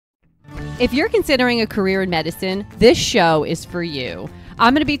If you're considering a career in medicine, this show is for you.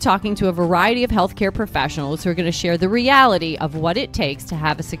 I'm going to be talking to a variety of healthcare professionals who are going to share the reality of what it takes to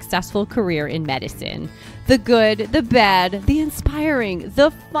have a successful career in medicine. The good, the bad, the inspiring,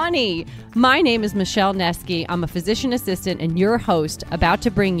 the funny. My name is Michelle Neske. I'm a physician assistant and your host, about to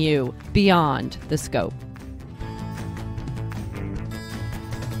bring you Beyond the Scope.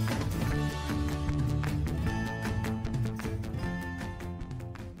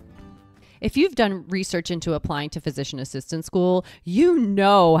 If you've done research into applying to physician assistant school, you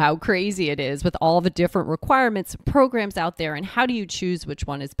know how crazy it is with all the different requirements, programs out there, and how do you choose which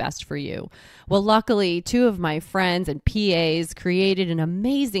one is best for you? Well, luckily, two of my friends and PAs created an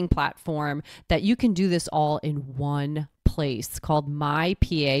amazing platform that you can do this all in one place called My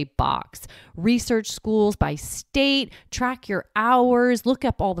PA Box. Research schools by state, track your hours, look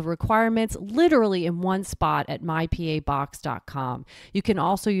up all the requirements, literally in one spot at mypabox.com. You can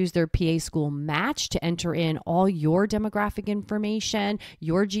also use their PA school match to enter in all your demographic information,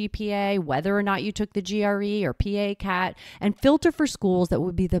 your GPA, whether or not you took the GRE or PA CAT, and filter for schools that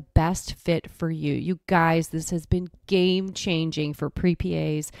would be the best fit for you. You guys, this has been game changing for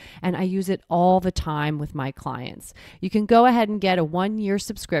pre-PAs, and I use it all the time with my clients. You can go ahead and get a 1-year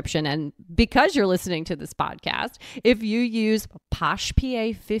subscription. And because you're listening to this podcast, if you use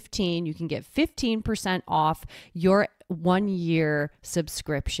POSHPA15, you can get 15% off your 1-year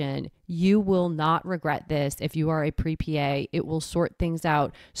subscription. You will not regret this if you are a pre-PA. It will sort things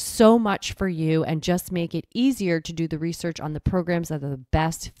out so much for you and just make it easier to do the research on the programs that are the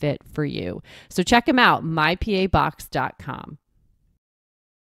best fit for you. So check them out, mypabox.com.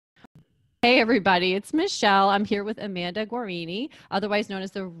 Hey everybody, it's Michelle. I'm here with Amanda Guarini, otherwise known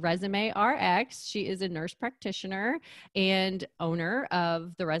as the Resume RX. She is a nurse practitioner and owner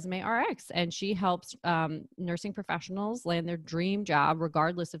of the Resume RX, and she helps nursing professionals land their dream job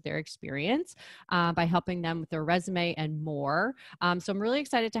regardless of their experience by helping them with their resume and more. So I'm really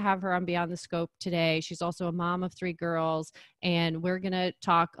excited to have her on Beyond the Scope today. She's also a mom of 3 girls, and we're going to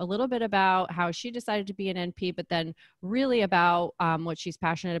talk a little bit about how she decided to be an NP, but then really about what she's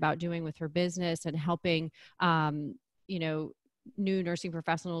passionate about doing with her business and helping, new nursing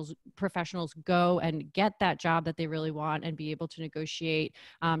professionals go and get that job that they really want and be able to negotiate,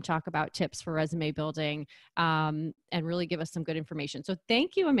 talk about tips for resume building, and really give us some good information. So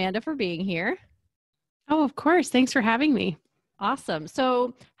thank you, Amanda, for being here. Oh, of course. Thanks for having me. Awesome.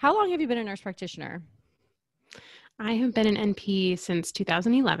 So how long have you been a nurse practitioner? I have been an NP since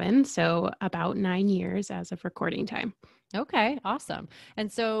 2011, so about 9 years as of recording time. Okay, awesome. And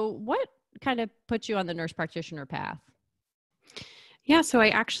so what kind of put you on the nurse practitioner path? Yeah, so I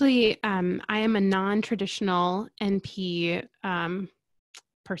actually, I am a non-traditional NP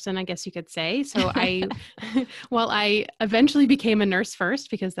person, I guess you could say. So I eventually became a nurse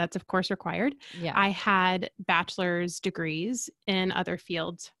first because that's of course required. Yeah. I had bachelor's degrees in other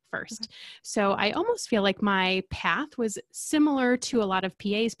fields first. Okay. So I almost feel like my path was similar to a lot of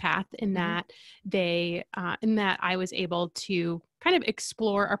PA's path in that in that I was able to kind of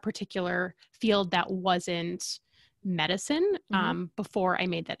explore a particular field that wasn't medicine before I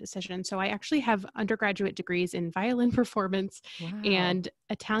made that decision. So I actually have undergraduate degrees in violin performance and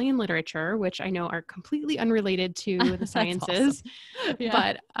Italian literature, which I know are completely unrelated to the sciences. Awesome.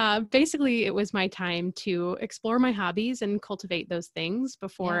 Yeah. But basically it was my time to explore my hobbies and cultivate those things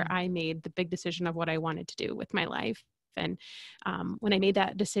before I made the big decision of what I wanted to do with my life. And when I made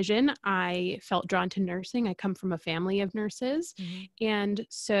that decision, I felt drawn to nursing. I come from a family of nurses. And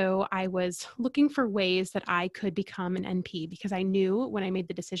so I was looking for ways that I could become an NP because I knew when I made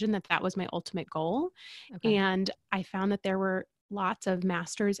the decision that that was my ultimate goal. Okay. And I found that there were lots of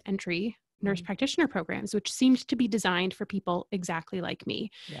master's entry nurse practitioner programs, which seemed to be designed for people exactly like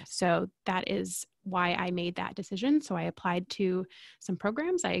me. Yes. So that is why I made that decision. So I applied to some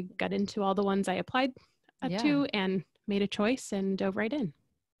programs. I got into all the ones I applied to and made a choice and dove right in.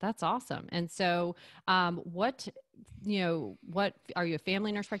 That's awesome. And so, what are you, a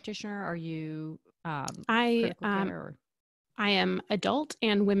family nurse practitioner? Are you, I am adult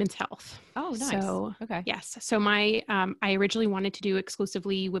and women's health. Oh, nice. So, okay. Yes. So I originally wanted to do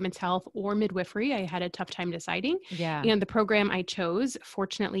exclusively women's health or midwifery. I had a tough time deciding. Yeah. And the program I chose,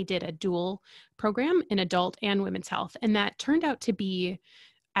 fortunately, did a dual program in adult and women's health. And that turned out to be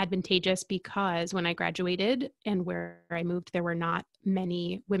advantageous because when I graduated and where I moved, there were not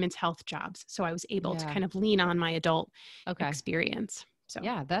many women's health jobs. So I was able to kind of lean on my adult experience. So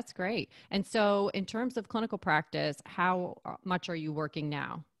yeah, that's great. And so in terms of clinical practice, how much are you working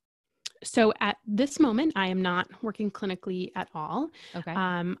now? So at this moment, I am not working clinically at all. Okay.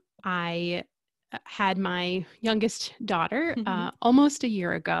 I had my youngest daughter Mm-hmm. almost a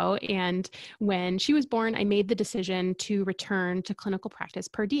year ago. And when she was born, I made the decision to return to clinical practice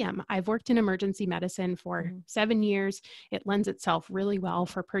per diem. I've worked in emergency medicine for Mm-hmm. 7 years. It lends itself really well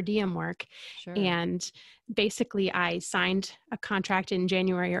for per diem work. Sure. And basically, I signed a contract in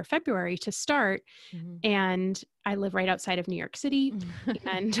January or February to start. Mm-hmm. And I live right outside of New York City.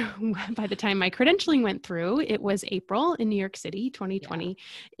 And by the time my credentialing went through, it was April in New York City, Yeah. 2020,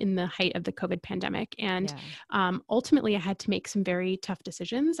 in the height of the COVID pandemic. And Yeah. ultimately, I had to make some very tough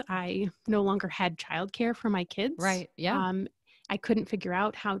decisions. I no longer had childcare for my kids. Right. Yeah. I couldn't figure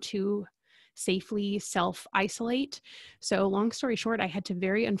out how to safely self isolate. So, long story short, I had to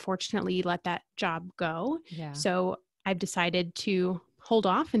very unfortunately let that job go. Yeah. So, I've decided to hold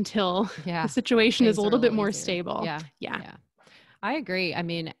off until the Yeah. situation is a Things are a little bit little more easier. stable. Yeah. Yeah. Yeah. I agree. I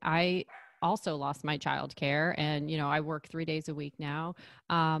mean, I also lost my childcare and, I work 3 days a week now.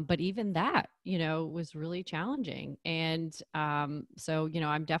 But even that, was really challenging. And so,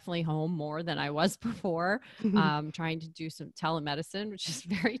 I'm definitely home more than I was before, trying to do some telemedicine, which is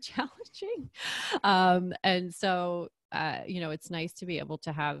very challenging. And so, it's nice to be able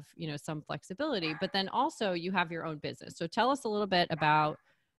to have, some flexibility, but then also you have your own business. So tell us a little bit about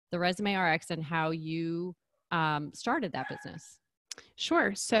the Resume RX and how you started that business.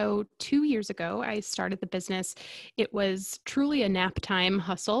 Sure. So 2 years ago, I started the business. It was truly a nap time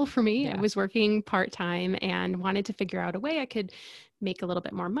hustle for me. I Yeah. was working part time and wanted to figure out a way I could make a little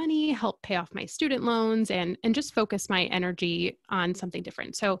bit more money, help pay off my student loans, and just focus my energy on something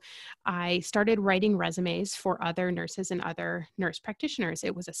different. So I started writing resumes for other nurses and other nurse practitioners.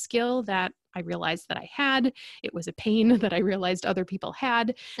 It was a skill that I realized that I had. It was a pain that I realized other people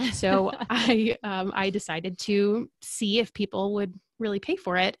had. So I decided to see if people would really pay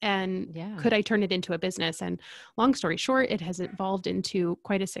for it and Yeah. could I turn it into a business. And long story short, it has evolved into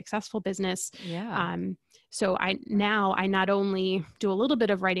quite a successful business. Yeah. Um, so I not only do a little bit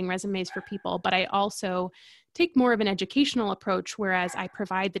of writing resumes for people, but I also take more of an educational approach, whereas I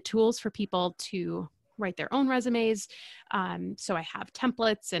provide the tools for people to write their own resumes. So I have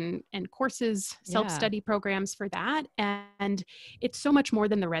templates and courses, Yeah. self-study programs for that. And it's so much more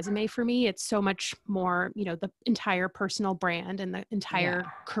than the resume for me. It's so much more, the entire personal brand and the Yeah. entire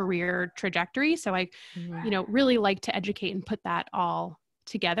career trajectory. So I, Mhm. really like to educate and put that all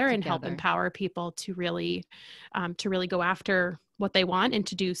together and help Together. empower people to really go after what they want and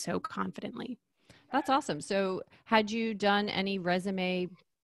to do so confidently. That's awesome. So, had you done any resume,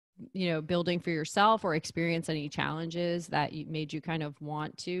 building for yourself or experience any challenges that made you kind of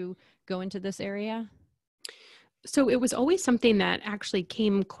want to go into this area? So it was always something that actually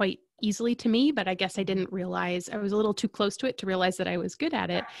came quite easily to me, but I guess I Mhm. didn't realize I was a little too close to it to realize that I was good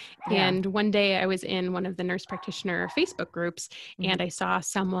at it. Yeah. And one day I was in one of the nurse practitioner Facebook groups Mhm. and I saw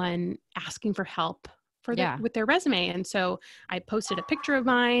someone asking for help for their Yeah. with their resume. And so I posted a picture of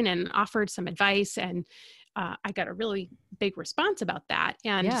mine and offered some advice and I got a really big response about that.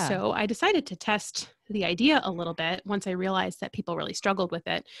 And Yeah. so I decided to test the idea a little bit once I realized that people really struggled with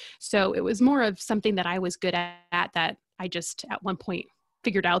it. So it was more of something that I was good at that I just at one point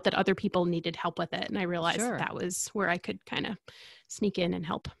figured out that other people needed help with it. And I realized that Sure. that was where I could kind of sneak in and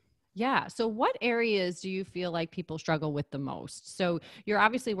help. Yeah. So, what areas do you feel like people struggle with the most? So, you're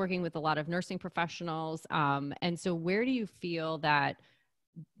obviously working with a lot of nursing professionals. And so, where do you feel that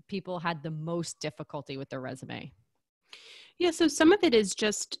people had the most difficulty with their resume? Yeah, so some of it is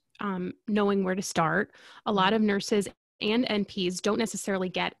just knowing where to start. A lot Mhm. of nurses and NPs don't necessarily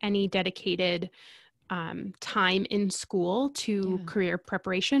get any dedicated time in school to Yeah. career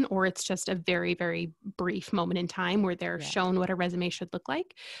preparation, or it's just a very, very brief moment in time where they're Yeah. shown what a resume should look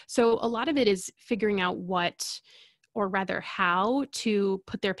like. So a lot of it is figuring out what or rather how to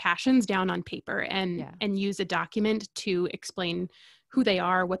put their passions down on paper Yeah. and use a document to explain who they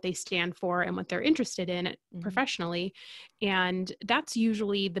are, what they stand for, and what they're interested in Mhm. professionally. And that's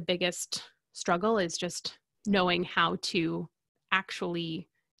usually the biggest struggle is just knowing how to actually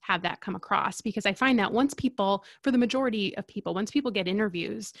have that come across, because I find that once people, for the majority of people, once people get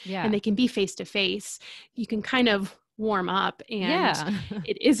interviews and Yeah. they can be face to face, you can kind of warm up and Yeah.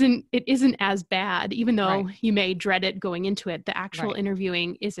 it isn't as bad, even Right. though you may dread it going into it. The actual Right.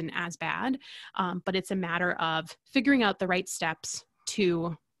 interviewing isn't as bad, but it's a matter of figuring out the right steps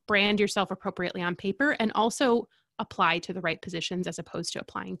to brand yourself appropriately on paper and also apply to the right positions as opposed to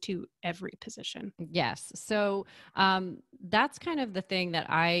applying to every position. Yes. So that's kind of the thing that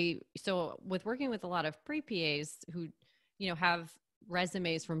so with working with a lot of pre PAs who, have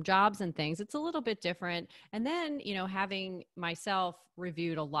resumes from jobs and things, it's a little bit different. And then, having myself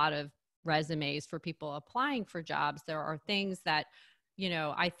reviewed a lot of resumes for people applying for jobs, there are things that,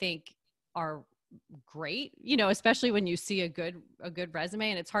 I think are great, especially when you see a good resume,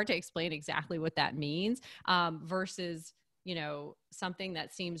 and it's hard to explain exactly what that means, versus, something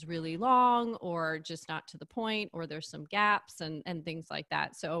that seems really long or just not to the point, or there's some gaps and things like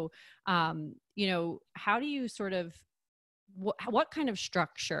that. So, how do you sort of, what kind of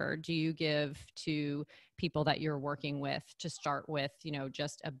structure do you give to people that you're working with to start with,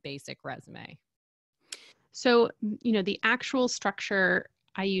 just a basic resume? So, the actual structure,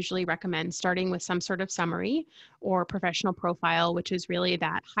 I usually recommend starting with some sort of summary or professional profile, which is really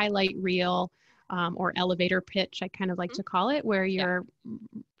that highlight reel, or elevator pitch, I kind of like to call it, where Yeah.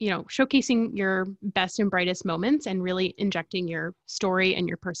 you're, showcasing your best and brightest moments and really injecting your story and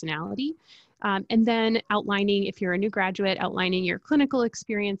your personality. And then outlining, if you're a new graduate, outlining your clinical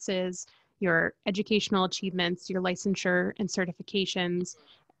experiences, your educational achievements, your licensure and certifications,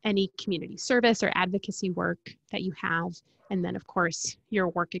 any community service or advocacy work that you have, and then, of course, your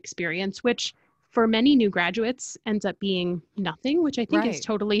work experience, which for many new graduates ends up being nothing, which I think is Right.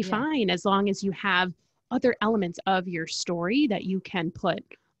 totally Yeah. fine as long as you have other elements of your story that you can put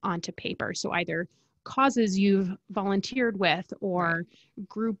onto paper. So either causes you've volunteered with, Right. or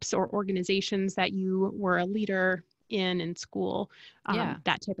groups or organizations that you were a leader in school, Yeah.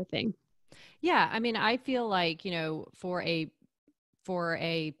 that type of thing. Yeah. I mean, I feel like, for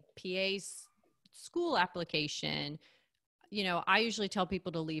a school application, I usually tell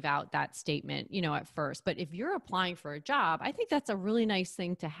people to leave out that statement, at first. But if you're applying for a job, I think that's a really nice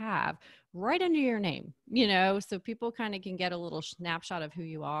thing to have right under your name, so people kind of can get a little snapshot of who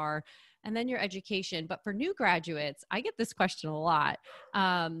you are, and then your education. But for new graduates, I get this question a lot.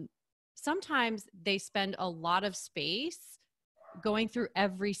 Um, Sometimes they spend a lot of space going through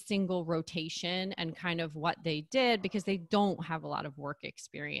every single rotation and kind of what they did because they don't have a lot of work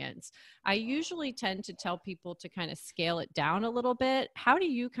experience. I usually tend to tell people to kind of scale it down a little bit. How do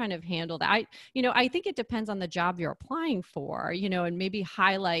you kind of handle that? I think it depends on the job you're applying for, and maybe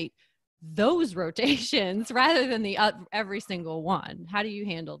highlight those rotations rather than the every single one. How do you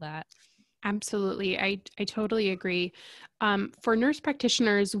handle that? Absolutely. I totally agree. For nurse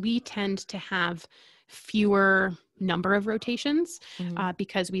practitioners, we tend to have fewer number of rotations, Mhm.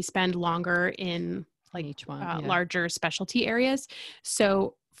 because we spend longer in In like each one. Yeah. larger specialty areas.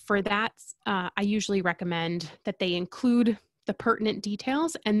 So for that, I usually recommend that they include the pertinent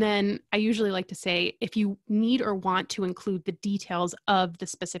details. And then I usually like to say, if you need or want to include the details of the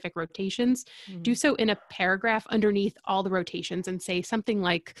specific rotations, do Mhm. so in a paragraph underneath all the rotations and say something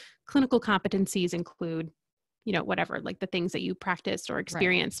like clinical competencies include, whatever, like the things that you practiced or Right.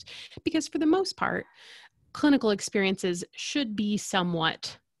 experienced. Because for the most part, clinical experiences should be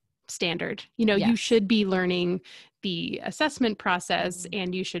somewhat standard. You Yes. should be learning the assessment process, Mhm.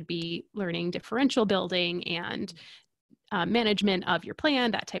 and you should be learning differential building and management of your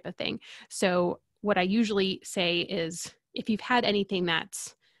plan, that type of thing. So, what I usually say is, if you've had anything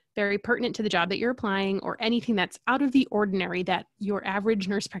that's very pertinent to the job that you're applying, or anything that's out of the ordinary that your average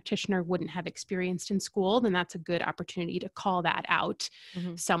nurse practitioner wouldn't have experienced in school, then that's a good opportunity to call that out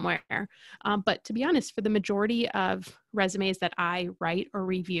Mhm. somewhere. But to be honest, for the majority of resumes that I write or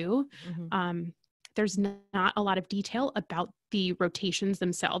review, Mhm. um, there's not a lot of detail about the rotations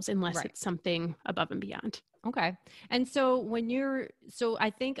themselves unless Right. it's something above and beyond. Okay. And so so I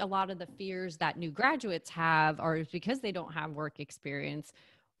think a lot of the fears that new graduates have are because they don't have work experience.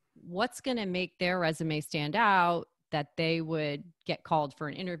 What's going to make their resume stand out that they would get called for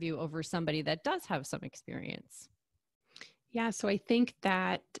an interview over somebody that does have some experience? Yeah, so I think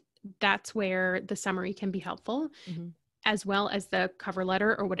that that's where the summary can be helpful, Mm-hmm. as well as the cover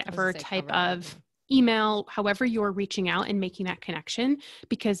letter or I was to whatever say type cover letter. of email, however you're reaching out and making that connection,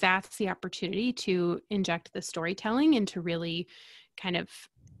 because that's the opportunity to inject the storytelling and to really kind of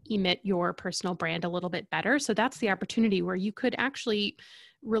emit your personal brand a little bit better. So that's the opportunity where you could actually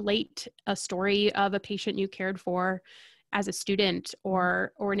relate a story of a patient you cared for as a student,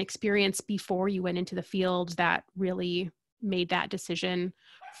 Mm-hmm. or an experience before you went into the field that really made that decision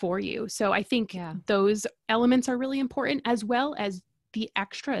for you. So I think Yeah. those elements are really important, as well as the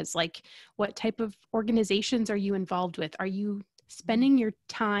extras, like what type of organizations are you involved with? Are you Mm-hmm. spending your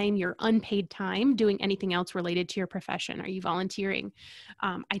time, your unpaid time, doing anything else related to your profession? Are you volunteering?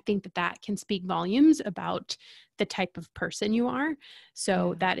 I think that that can speak volumes about the type of person you are.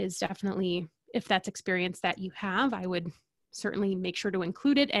 So Yeah. that is definitely, if that's experience that you have, I would certainly make sure to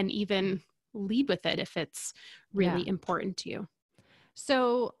include it, and even lead with it if it's Yeah. really important to you.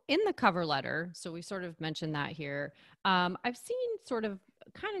 So in the cover letter, so we sort of mentioned that here. I've seen sort of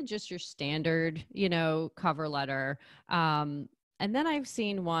kind of just your standard, cover letter. And then I've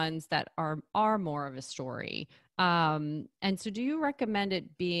seen ones that are more of a story. And so do you recommend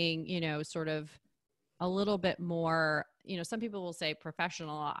it being, sort of a little bit more, some people will say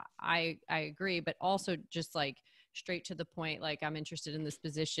professional. I agree, but also just like straight to the point, like I'm interested in this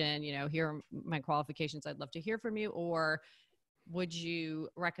position, here are my qualifications. I'd love to hear from you. Or would you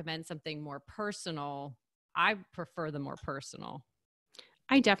recommend something more personal? I prefer the more personal.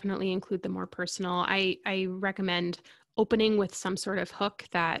 I definitely include the more personal. I recommend opening with some sort of hook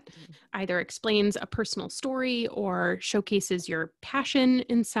that either explains a personal story or showcases your passion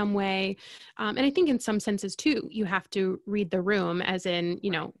in some way. And I think in some senses too, you have to read the room, as in,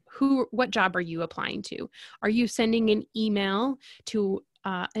 what job are you applying to? Are you sending an email to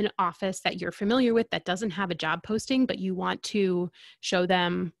an office that you're familiar with that doesn't have a job posting, but you want to show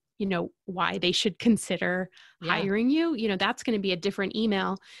them why they should consider Yeah. hiring you? That's going to be a different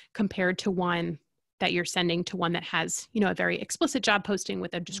email compared to one that you're sending to one that has, a very explicit job posting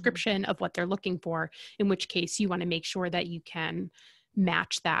with a description of what they're looking for, in which case you want to make sure that you can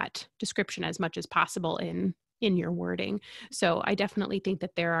match that description as much as possible in your wording. So I definitely think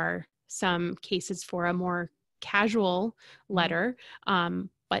that there are some cases for a more casual letter,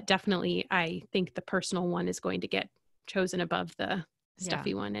 but definitely I think the personal one is going to get chosen above the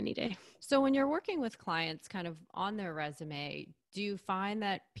stuffy one any day. So when you're working with clients kind of on their resume, do you find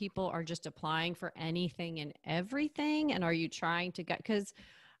that people are just applying for anything and everything? And are you trying to get, because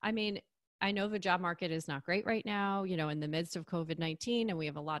I mean, I know the job market is not great right now, in the midst of COVID-19, and we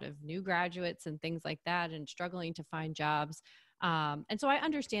have a lot of new graduates and things like that and struggling to find jobs. And so I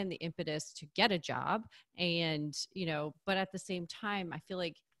understand the impetus to get a job and, but at the same time, I feel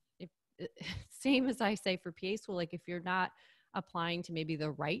like if, same as I say for PA school, like if you're not applying to maybe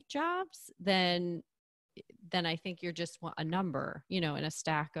the right jobs, then I think you're just a number, in a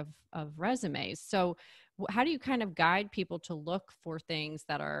stack of resumes. So how do you kind of guide people to look for things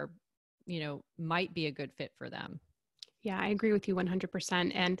that are, might be a good fit for them? Yeah, I agree with you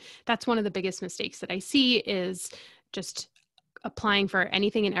 100%. And that's one of the biggest mistakes that I see is just applying for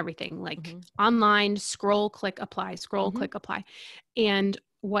anything and everything, like online, scroll, click, apply, scroll, click, apply. And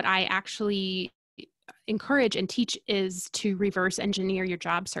what I actually encourage and teach is to reverse engineer your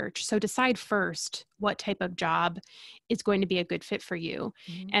job search. So decide first what type of job is going to be a good fit for you,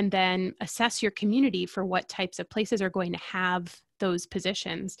 and then assess your community for what types of places are going to have those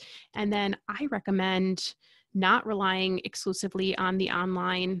positions. And then I recommend not relying exclusively on the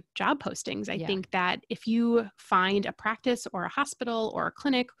online job postings. I think that if you find a practice or a hospital or a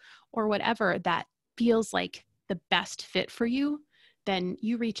clinic or whatever that feels like the best fit for you, then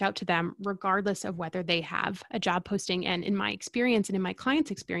you reach out to them regardless of whether they have a job posting. And in my experience and in my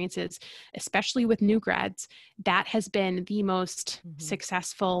clients' experiences, especially with new grads, that has been the most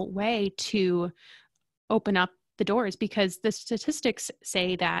successful way to open up the doors, because the statistics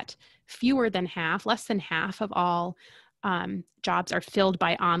say that fewer than half, less than half of all jobs are filled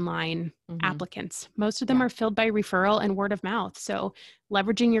by online applicants. Most of them are filled by referral and word of mouth. So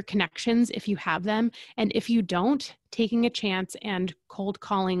leveraging your connections if you have them, and if you don't, taking a chance and cold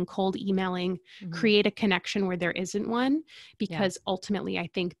calling, cold emailing, create a connection where there isn't one, because ultimately I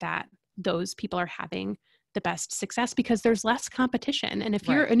think that those people are having the best success because there's less competition. And if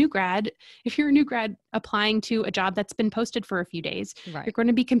you're a new grad applying to a job that's been posted for a few days, you're going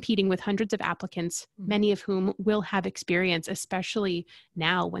to be competing with hundreds of applicants, many of whom will have experience, especially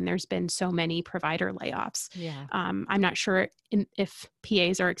now when there's been so many provider layoffs. I'm not sure if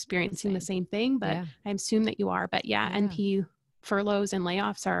PAs are experiencing the same thing, but I assume that you are. But NP furloughs and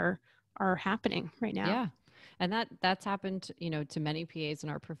layoffs are happening right now. And that's happened, to many PAs in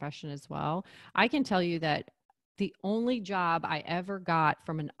our profession as well. I can tell you that the only job I ever got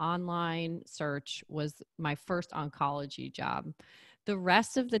from an online search was my first oncology job. The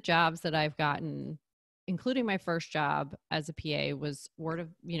rest of the jobs that I've gotten, including my first job as a PA, was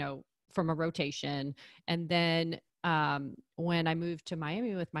from a rotation. And then when I moved to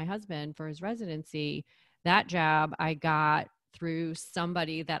Miami with my husband for his residency, that job I got through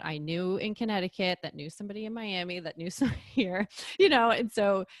somebody that I knew in Connecticut, that knew somebody in Miami, that knew somebody here,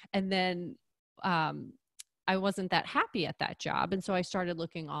 and then I wasn't that happy at that job. And so I started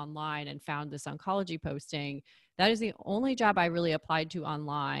looking online and found this oncology posting. That is the only job I really applied to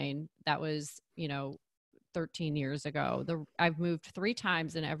online. That was, 13 years ago. I've moved 3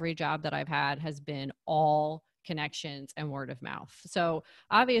 times, and every job that I've had has been all connections and word of mouth. So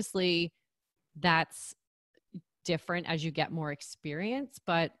obviously that's different as you get more experience,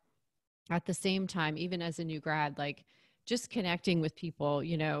 but at the same time, even as a new grad, like just connecting with people,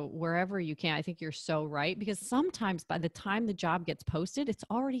 wherever you can. I think you're so right, because sometimes by the time the job gets posted, it's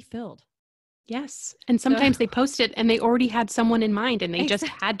already filled. Yes. And sometimes they post it and they already had someone in mind, and they just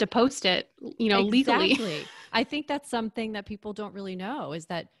had to post it, legally. I think that's something that people don't really know is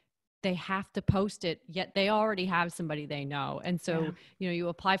that they have to post it, yet they already have somebody they know. And Yeah. so, you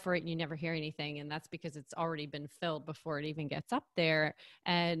apply for it and you never hear anything. And that's because it's already been filled before it even gets up there.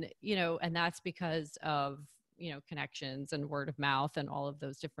 And, and that's because of, connections and word of mouth and all of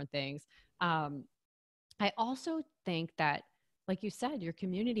those different things. I also think that, like you said, your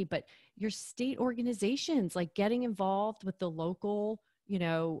community, but your state organizations, like getting involved with the local,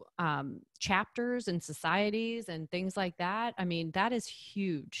 chapters and societies and things like that. I mean, that is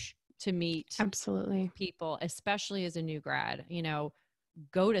huge to meet Absolutely. people, especially as a new grad,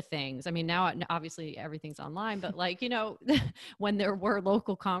 go to things. I mean, now obviously everything's online, but like, when there were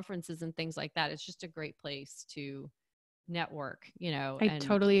local conferences and things like that, it's just a great place to network, I and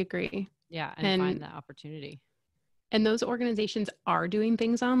totally agree. yeah, and And find that opportunity. And those organizations are doing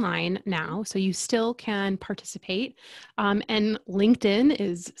things online now, so you still can participate. And LinkedIn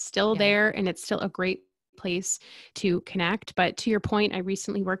is still Yeah. there, and it's still a great place to connect. But to your point, I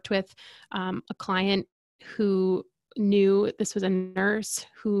recently worked with a client who knew this was a nurse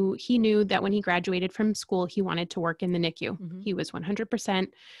who he knew that when he graduated from school, he wanted to work in the NICU. Mm-hmm. He was 100%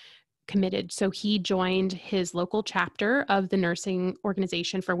 committed. So he joined his local chapter of the nursing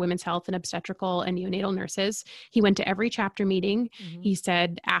organization for women's health and obstetrical and neonatal nurses. He went to every chapter meeting. Mm-hmm. He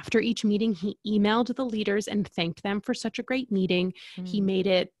said after each meeting, he emailed the leaders and thanked them for such a great meeting. Mm-hmm. He made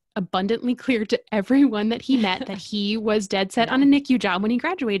it abundantly clear to everyone that he met that he was dead set on a NICU job when he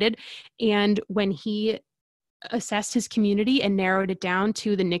graduated. And when he assessed his community and narrowed it down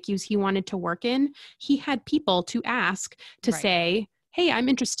to the NICUs he wanted to work in, he had people to ask to say, hey, I'm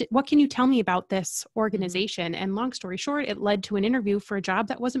interested. What can you tell me about this organization? And long story short, it led to an interview for a job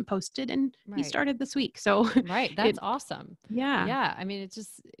that wasn't posted, and he started this week. So right. That's awesome. Yeah. Yeah. I mean, it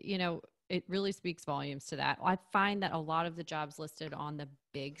just, it really speaks volumes to that. I find that a lot of the jobs listed on the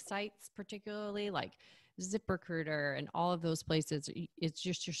big sites, particularly like ZipRecruiter and all of those places, it's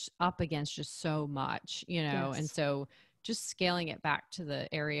just you're up against just so much, Yes. and so just scaling it back to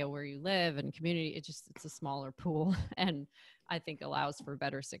the area where you live and community, it's a smaller pool and I think allows for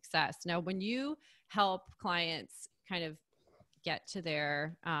better success. Now, when you help clients kind of get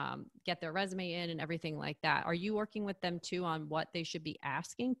their resume in and everything like that, are you working with them too on what they should be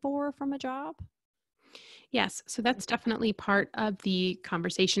asking for from a job? Yes, so that's definitely part of the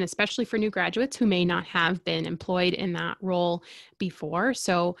conversation, especially for new graduates who may not have been employed in that role before.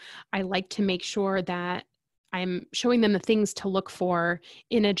 So I like to make sure that I'm showing them the things to look for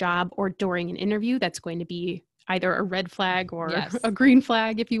in a job or during an interview that's going to be either a red flag or Yes. a green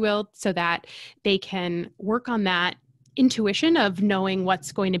flag, if you will, so that they can work on that intuition of knowing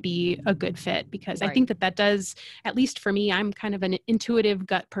what's going to be a good fit, because I think that does, at least for me, I'm kind of an intuitive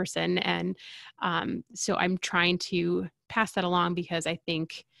gut person, and so I'm trying to pass that along, because I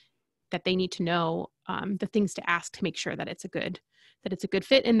think that they need to know the things to ask to make sure that it's a good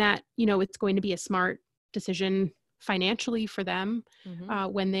fit, and that it's going to be a smart decision financially for them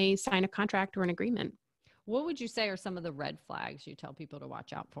when they sign a contract or an agreement. What would you say are some of the red flags you tell people to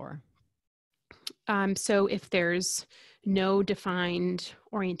watch out for? So if there's no defined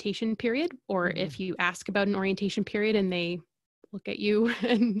orientation period, or if you ask about an orientation period and they look at you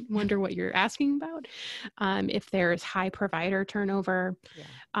and wonder what you're asking about, if there's high provider turnover,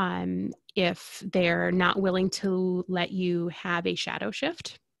 if they're not willing to let you have a shadow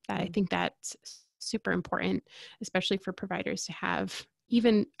shift, I think that's super important, especially for providers to have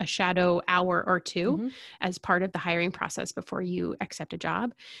even a shadow hour or two as part of the hiring process before you accept a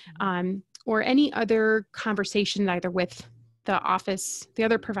job. Or any other conversation, either with the office, the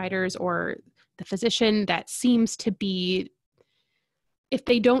other providers, or the physician, that seems to be, if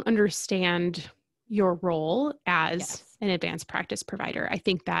they don't understand your role as an advanced practice provider. I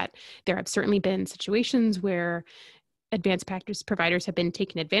think that there have certainly been situations where advanced practice providers have been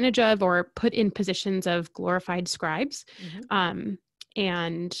taken advantage of or put in positions of glorified scribes.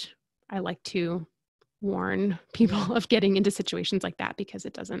 And I like to warn people of getting into situations like that, because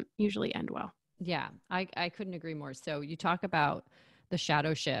it doesn't usually end well. Yeah, I couldn't agree more. So you talk about the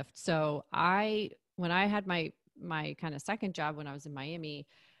shadow shift. So when I had my kind of second job when I was in Miami,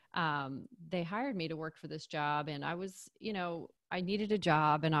 they hired me to work for this job, and I was, I needed a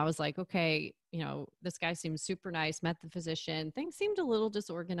job, and I was like, okay, this guy seems super nice, met the physician, things seemed a little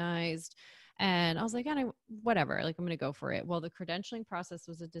disorganized. And I was like, whatever, like, I'm going to go for it. Well, the credentialing process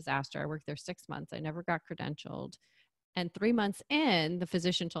was a disaster. I worked there 6 months. I never got credentialed. And 3 months in, the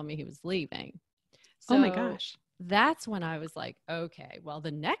physician told me he was leaving. So oh my gosh. That's when I was like, okay, well, the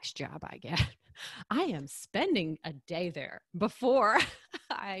next job I get, I am spending a day there before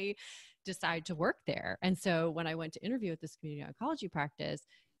I decide to work there. And so when I went to interview at this community oncology practice,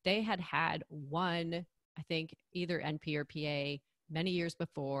 they had one I think either NP or PA many years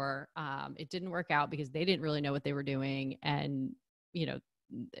before. It didn't work out because they didn't really know what they were doing. And, you know,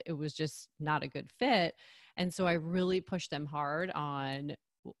 it was just not a good fit. And so I really pushed them hard on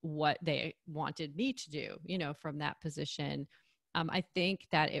what they wanted me to do, you know, from that position. I think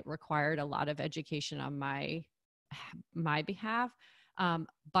that it required a lot of education on my behalf.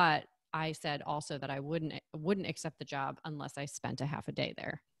 But I said also that I wouldn't accept the job unless I spent a half a day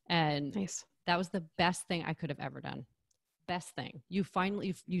there. And Nice. that was the best thing I could have ever done. Best thing. You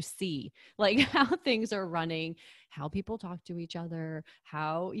finally, you see like how things are running, how people talk to each other,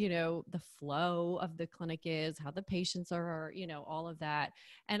 how, you know, the flow of the clinic is, how the patients are, you know, all of that.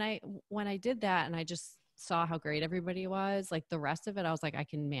 And when I did that and I just saw how great everybody was, like the rest of it, I was like, I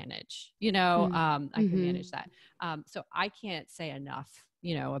can manage, you know, I can Mm-hmm. manage that. So I can't say enough,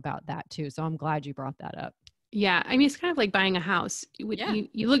 you know, about that too. So I'm glad you brought that up. Yeah, I mean, it's kind of like buying a house. Yeah.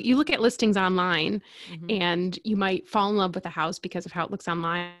 You look at listings online, Mm-hmm. and you might fall in love with a house because of how it looks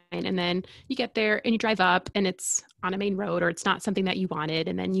online, and then you get there and you drive up and it's on a main road or it's not something that you wanted,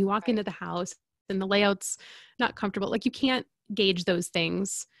 and then you walk Right. into the house and the layout's not comfortable. Like you can't gauge those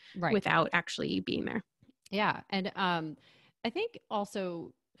things Right. without actually being there. Yeah. And I think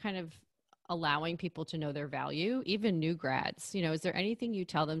also kind of allowing people to know their value, even new grads, you know, is there anything you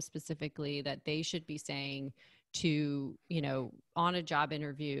tell them specifically that they should be saying to, you know, on a job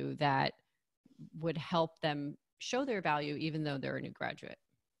interview that would help them show their value, even though they're a new graduate?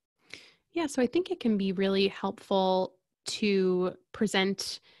 Yeah, so I think it can be really helpful to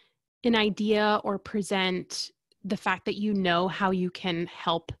present an idea or present the fact that you know how you can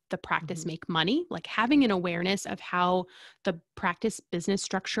help the practice Mm-hmm. make money. Like having an awareness of how the practice business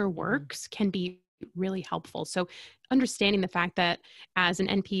structure Mm-hmm. works can be really helpful. So understanding the fact that as an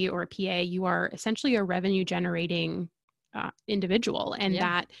NP or a PA, you are essentially a revenue generating individual, and Yeah.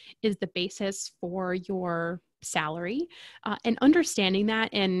 that is the basis for your salary, and understanding that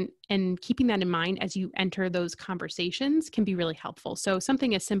and keeping that in mind as you enter those conversations can be really helpful. So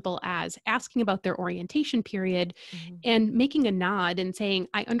something as simple as asking about their orientation period Mm-hmm. and making a nod and saying,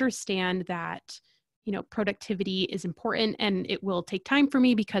 I understand that, you know, productivity is important and it will take time for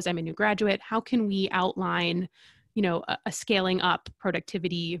me because I'm a new graduate. How can we outline, you know, a scaling up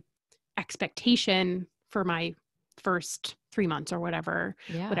productivity expectation for my first 3 months or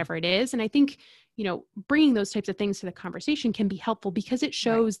Yeah. whatever it is? And I think, you know, bringing those types of things to the conversation can be helpful because it Right.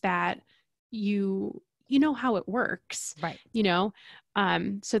 shows that you know how it works, Right. you know.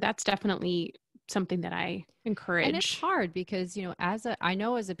 So that's definitely something that I And it's encourage. hard because, you know, I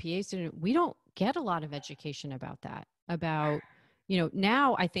know as a PA student, we don't get a lot of education about that. About, you know,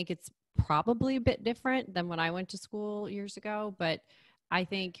 now I think it's probably a bit different than when I went to school years ago. But I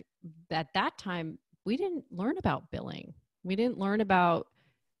think at that time, we didn't learn about billing. We didn't learn about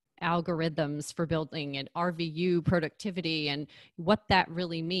algorithms for building and RVU productivity and what that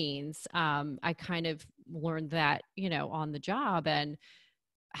really means. I kind of learned that, you know, on the job and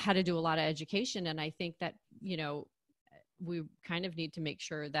how to do a lot of education. And I think that, you know, we kind of need to make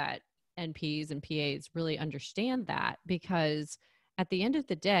sure that NPs and PAs really understand that, because at the end of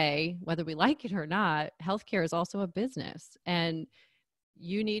the day, whether we like it or not, healthcare is also a business, and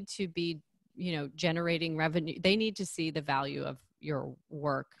you need to be, you know, generating revenue. They need to see the value of your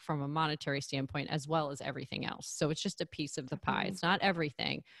work from a monetary standpoint as well as everything else. So it's just a piece of the pie. Definitely. It's not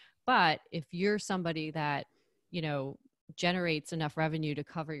everything. But if you're somebody that, you know, generates enough revenue to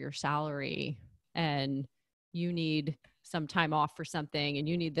cover your salary, and you need some time off for something and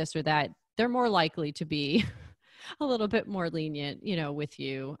you need this or that, they're more likely to be a little bit more lenient, you know, with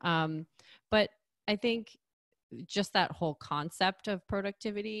you. But I think just that whole concept of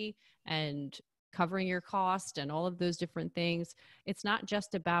productivity and covering your cost and all of those different things, it's not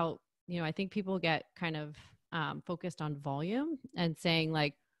just about, you know, I think people get kind of focused on volume and saying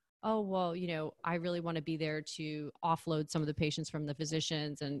like, oh, well, you know, I really want to be there to offload some of the patients from the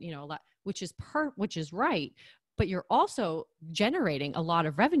physicians, and, you know, which is right. But you're also generating a lot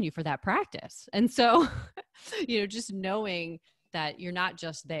of revenue for that practice. And so, you know, just knowing that you're not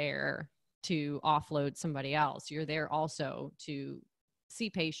just there to offload somebody else, you're there also to see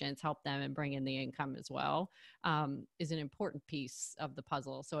patients, help them, and bring in the income as well, is an important piece of the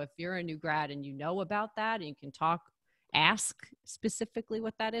puzzle. So if you're a new grad and you know about that and you can ask specifically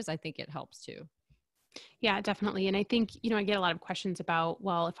what that is, I think it helps too. Yeah, definitely. And I think, you know, I get a lot of questions about,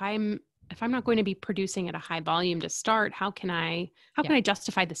 well, if I'm not going to be producing at a high volume to start, how can Yeah, I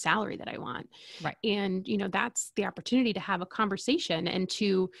justify the salary that I want? right. And, you know, that's the opportunity to have a conversation and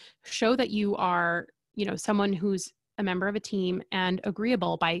to show that you are, you know, someone who's a member of a team and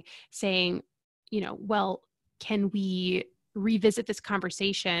agreeable by saying, you know, well, can we revisit this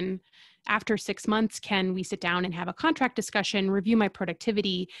conversation after 6 months, can we sit down and have a contract discussion, review my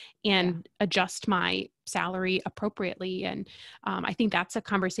productivity, and adjust my salary appropriately? And I think that's a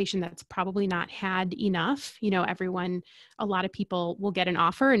conversation that's probably not had enough. A lot of people will get an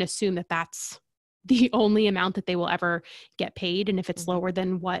offer and assume that that's the only amount that they will ever get paid. And if it's lower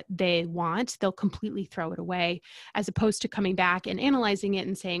than what they want, they'll completely throw it away, as opposed to coming back and analyzing it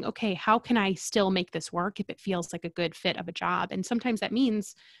and saying, okay, how can I still make this work if it feels like a good fit of a job? And sometimes that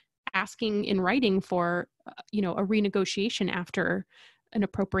means asking in writing for, a renegotiation after an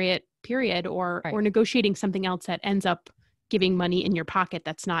appropriate period, or negotiating something else that ends up giving money in your pocket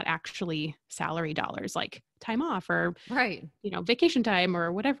that's not actually salary dollars, like time off or vacation time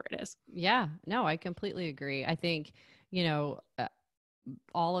or whatever it is. Yeah, no, I completely agree. I think,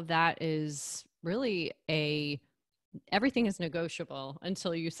 all of that is really everything is negotiable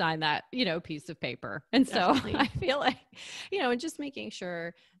until you sign that, piece of paper. And Definitely. so I feel like, and just making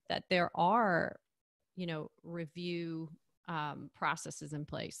sure that there are, review processes in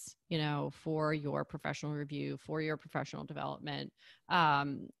place, for your professional review, for your professional development,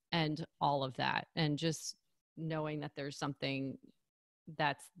 and all of that. And just knowing that there's something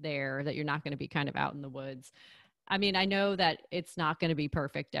that's there, that you're not going to be kind of out in the woods. I mean, I know that it's not going to be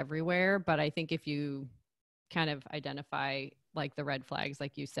perfect everywhere, but I think if you kind of identify like the red flags,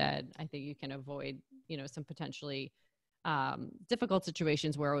 like you said, I think you can avoid, some potentially difficult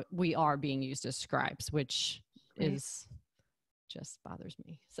situations where we are being used as scribes, which is just bothers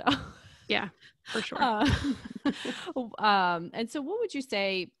me. So yeah, for sure. And so what would you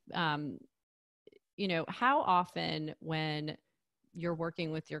say, how often when you're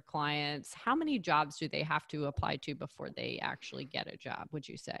working with your clients, how many jobs do they have to apply to before they actually get a job, would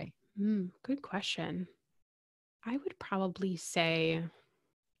you say? Good question. I would probably say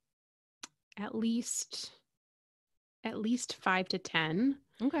at least 5 to 10.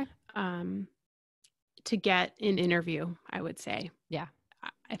 Okay. To get an interview, I would say. Yeah.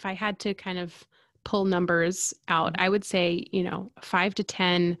 If I had to kind of pull numbers out, I would say, 5 to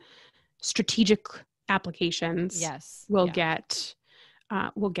 10 strategic applications will get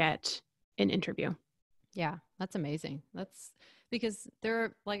an interview. Yeah, that's amazing. That's because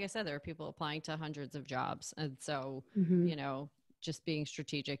like I said, there are people applying to hundreds of jobs. And so, just being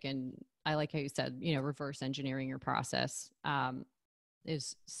strategic, and I like how you said, reverse engineering your process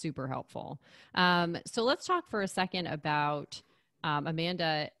is super helpful. So let's talk for a second about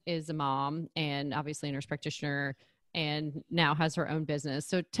Amanda is a mom and obviously a nurse practitioner and now has her own business.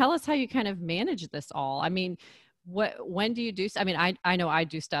 So tell us how you kind of manage this all. I mean, when do you do? I mean, I know I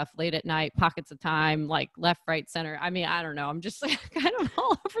do stuff late at night, pockets of time, like left, right, center. I mean, I don't know. I'm just kind of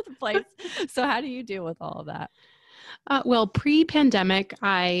all over the place. So how do you deal with all of that? Well, pre-pandemic,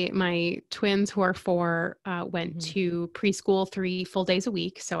 my twins who are 4 went to preschool 3 full days a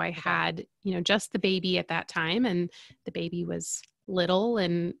week. So I had, just the baby at that time, and the baby was little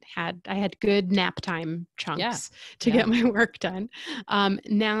and I had good nap time chunks to get my work done.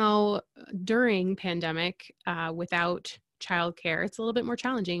 Now during pandemic, without childcare, it's a little bit more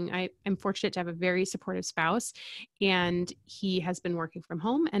challenging. I'm fortunate to have a very supportive spouse, and he has been working from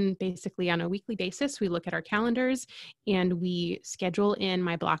home. And basically on a weekly basis, we look at our calendars and we schedule in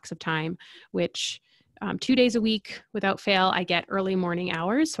my blocks of time, which 2 days a week without fail, I get early morning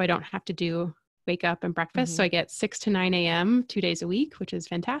hours. So I don't have to wake up and breakfast. So I get 6 to 9 a.m. 2 days a week, which is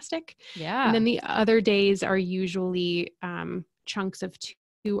fantastic. Yeah. And then the other days are usually chunks of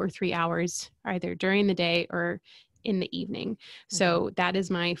 2 or 3 hours, either during the day or in the evening. So that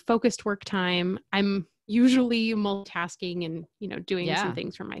is my focused work time. I'm usually multitasking and, doing some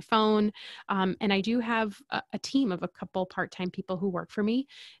things from my phone. And I do have a team of a couple part-time people who work for me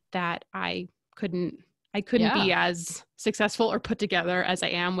that I couldn't be as successful or put together as I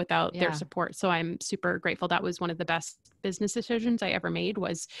am without their support. So I'm super grateful. That was one of the best business decisions I ever made,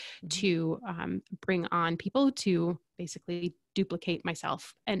 was to bring on people to basically duplicate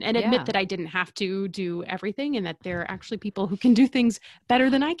myself and admit that I didn't have to do everything, and that there are actually people who can do things better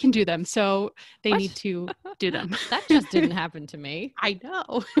than I can do them. So they need to do them. That just didn't happen to me. I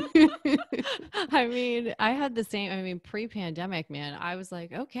know. I mean, I had the same, pre-pandemic, man, I was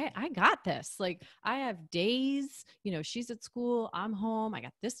like, okay, I got this. Like, I have days, she's at school, I'm home, I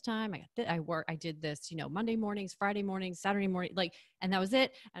got this time, I did this, Monday mornings, Friday mornings, Saturday morning, and that was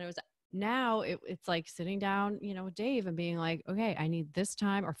it. And it was, now it's like sitting down, with Dave and being like, okay, I need this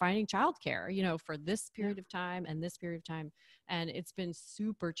time, or finding childcare, for this period of time and this period of time. And it's been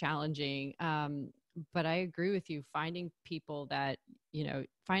super challenging. But I agree with you, finding people that,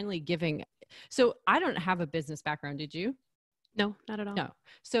 finally giving. So I don't have a business background. Did you? No, not at all. No.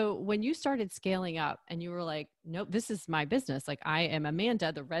 So when you started scaling up and you were like, nope, this is my business. Like I am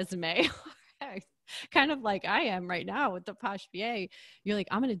Amanda, the resume, kind of like I am right now with the Posh PA. You're like,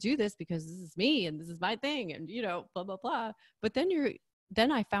 I'm going to do this because this is me and this is my thing and, blah, blah, blah. But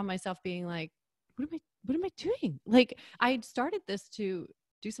then I found myself being like, what am I doing? Like I started this to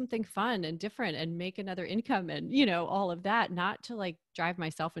do something fun and different and make another income and, all of that, not to like drive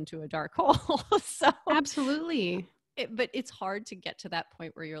myself into a dark hole. So Absolutely. but it's hard to get to that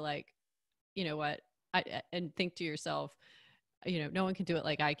point where you're like, you know what, and think to yourself, no one can do it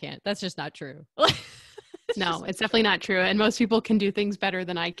like I can. That's just not true. No, it's definitely not true. And most people can do things better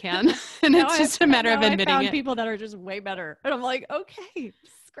than I can. And it's just a matter of admitting I found it. people that are just way better. And I'm like, okay, this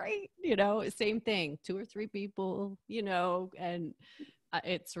is great. Same thing, 2 or 3 people, and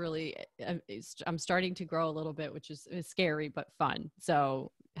it's really, I'm starting to grow a little bit, which is scary, but fun.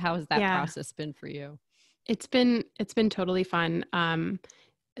 So how has that process been for you? It's been totally fun.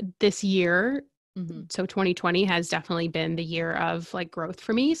 This year, so 2020 has definitely been the year of like growth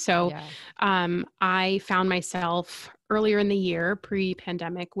for me. So I found myself earlier in the year,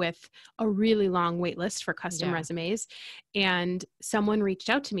 pre-pandemic, with a really long wait list for custom resumes. And someone reached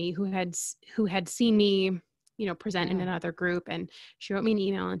out to me who had seen me, present in another group. And she wrote me an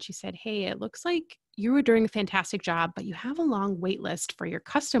email and she said, hey, it looks like you were doing a fantastic job, but you have a long wait list for your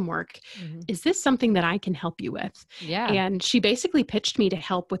custom work. Is this something that I can help you with? Yeah. And she basically pitched me to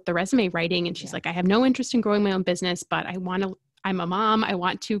help with the resume writing. And she's like, I have no interest in growing my own business, but I'm a mom. I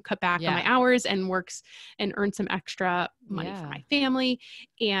want to cut back on my hours and earn some extra money for my family.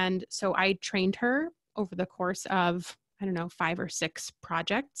 And so I trained her over the course of, I don't know, 5 or 6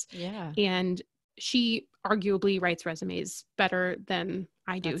 projects. Yeah. And she arguably writes resumes better than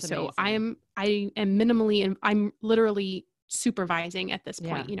I do. That's so amazing. I am minimally, and I'm literally supervising at this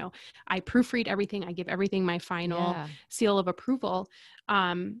point. I proofread everything. I give everything my final seal of approval.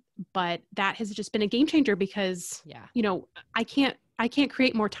 But that has just been a game changer because, I can't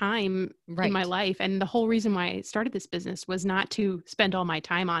create more time in my life. And the whole reason why I started this business was not to spend all my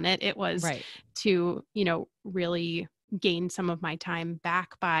time on it. It was to, really gain some of my time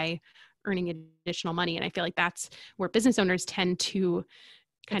back by earning additional money. And I feel like that's where business owners tend to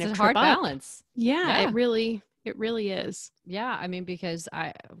kind of trip hard up. Balance. Yeah, it really is. Yeah. I mean, because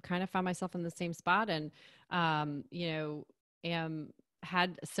I kind of found myself in the same spot and,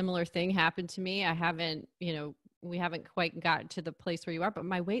 had a similar thing happen to me. I haven't, we haven't quite got to the place where you are, but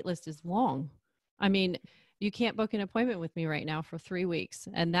my wait list is long. I mean, you can't book an appointment with me right now for 3 weeks.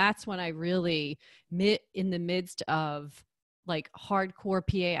 And that's when I really in the midst of like hardcore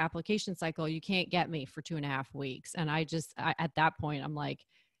PA application cycle, you can't get me for 2.5 weeks. And at that point, I'm like,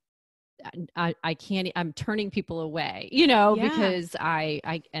 I can't, I'm turning people away, because I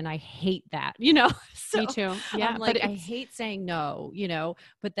hate that, so me too. Yeah. I'm like, I hate saying no,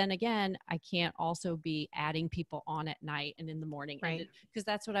 but then again, I can't also be adding people on at night and in the morning, because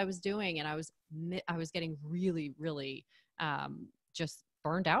that's what I was doing. And I was getting really, really, just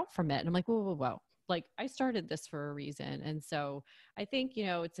burned out from it. And I'm like, whoa. Like I started this for a reason. And so I think,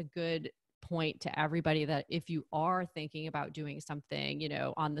 it's a good point to everybody that if you are thinking about doing something,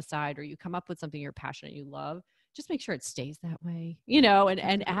 on the side, or you come up with something you're passionate, you love, just make sure it stays that way,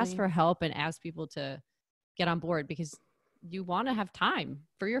 and ask for help and ask people to get on board, because you want to have time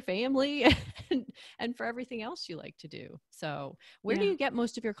for your family and for everything else you like to do. So where do you get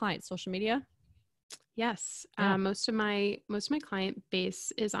most of your clients? Social media? Yes. Most of my client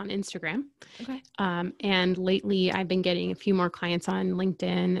base is on Instagram. Okay. And lately I've been getting a few more clients on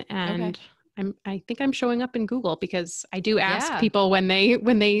LinkedIn, and I think I'm showing up in Google, because I do ask people when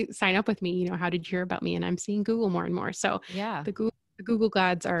they sign up with me, how did you hear about me? And I'm seeing Google more and more. So the Google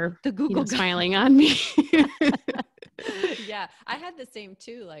gods are smiling on me. Yeah. I had the same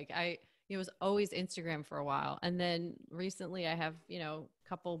too. Like it was always Instagram for a while. And then recently I have, a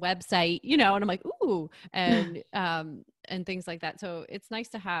couple website, and I'm like, ooh, and things like that. So it's nice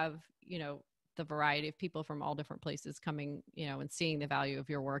to have, the variety of people from all different places coming, and seeing the value of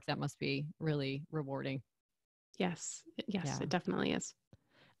your work. That must be really rewarding. Yes. It definitely is.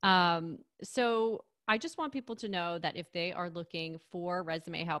 So I just want people to know that if they are looking for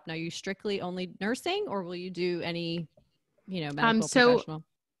resume help, now you strictly only nursing, or will you do any, medical professional?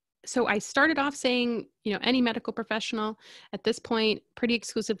 So I started off saying, any medical professional. At this point, pretty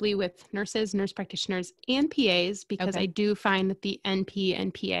exclusively with nurses, nurse practitioners, and PAs, because I do find that the NP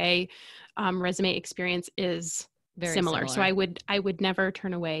and PA resume experience is very similar. So I would never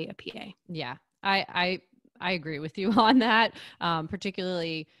turn away a PA. Yeah, I agree with you on that,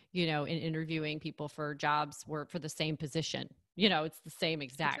 particularly, in interviewing people for jobs for the same position, You know, it's the same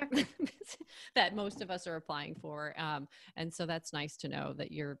exact that most of us are applying for. And so that's nice to know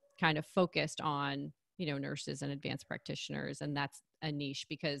that you're kind of focused on, you know, nurses and advanced practitioners. And that's a niche,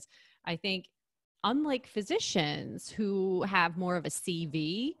 because I think unlike physicians who have more of a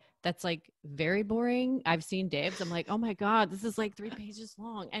CV that's like very boring. I've seen Dave's. I'm like, oh my God, this is like 3 pages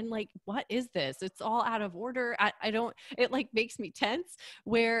long. And like, what is this? It's all out of order. I don't, it like makes me tense,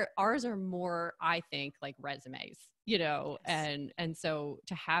 where ours are more, I think, like resumes, you know, Yes. and so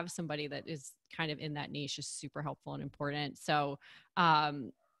to have somebody that is kind of in that niche is super helpful and important. So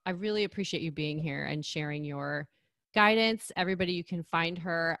I really appreciate you being here and sharing your guidance. Everybody, you can find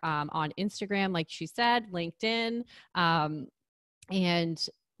her on Instagram, like she said, LinkedIn, and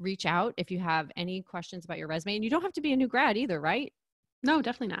reach out if you have any questions about your resume. And you don't have to be a new grad either, right? No,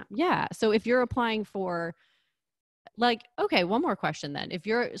 definitely not. Yeah. So if you're applying for, like, okay, one more question then. If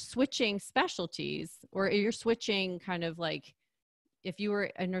you're switching specialties, or you're switching kind of like, if you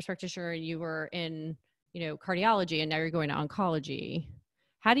were a nurse practitioner and you were in, you know, cardiology and now you're going to oncology,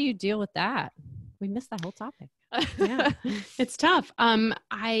 how do you deal with that? We missed that whole topic. Yeah, it's tough.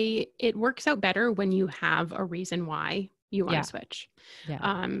 It works out better when you have a reason why you want Yeah. to switch.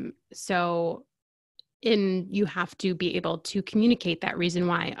 Yeah. So you have to be able to communicate that reason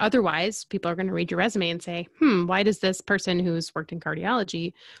why. Otherwise, people are going to read your resume and say, why does this person who's worked in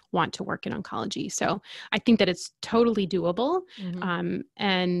cardiology want to work in oncology? So I think that it's totally doable. Mm-hmm.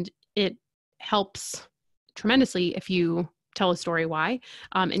 And it helps tremendously if you tell a story why,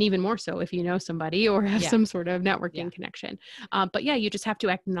 and even more so if you know somebody or have Yeah. some sort of networking Yeah. connection. But yeah, you just have to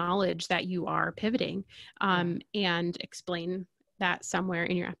acknowledge that you are pivoting, and explain that somewhere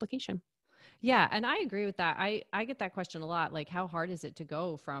in your application. Yeah, and I agree with that. I get that question a lot. Like, how hard is it to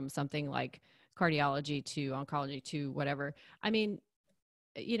go from something like cardiology to oncology to whatever? I mean,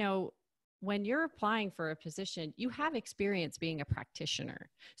 you know, when you're applying for a position, you have experience being a practitioner.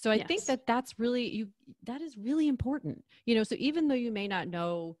 So I think Yes. that that is really important. You know, so even though you may not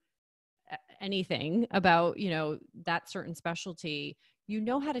know anything about, you know, that certain specialty, you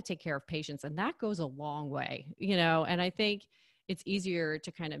know how to take care of patients, and that goes a long way, you know. And I think it's easier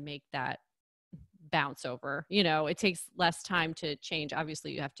to kind of make that bounce over. You know, it takes less time to change.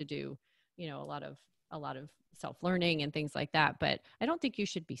 Obviously, you have to do, you know, a lot of self-learning and things like that, but I don't think you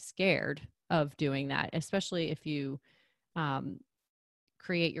should be scared of doing that, especially if you um,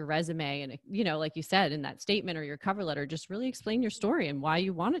 create your resume and, you know, like you said in that statement or your cover letter, just really explain your story and why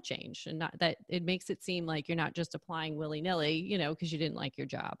you want to change, and not that it makes it seem like you're not just applying willy-nilly, you know, because you didn't like your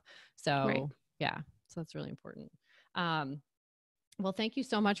job. Right. So yeah, so that's really important. Well, thank you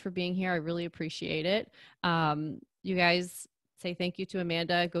so much for being here. I really appreciate it. You guys say thank you to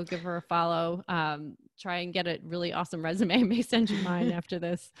Amanda. Go give her a follow. Try and get a really awesome resume. I may send you mine after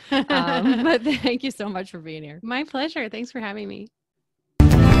this. But thank you so much for being here. My pleasure. Thanks for having me.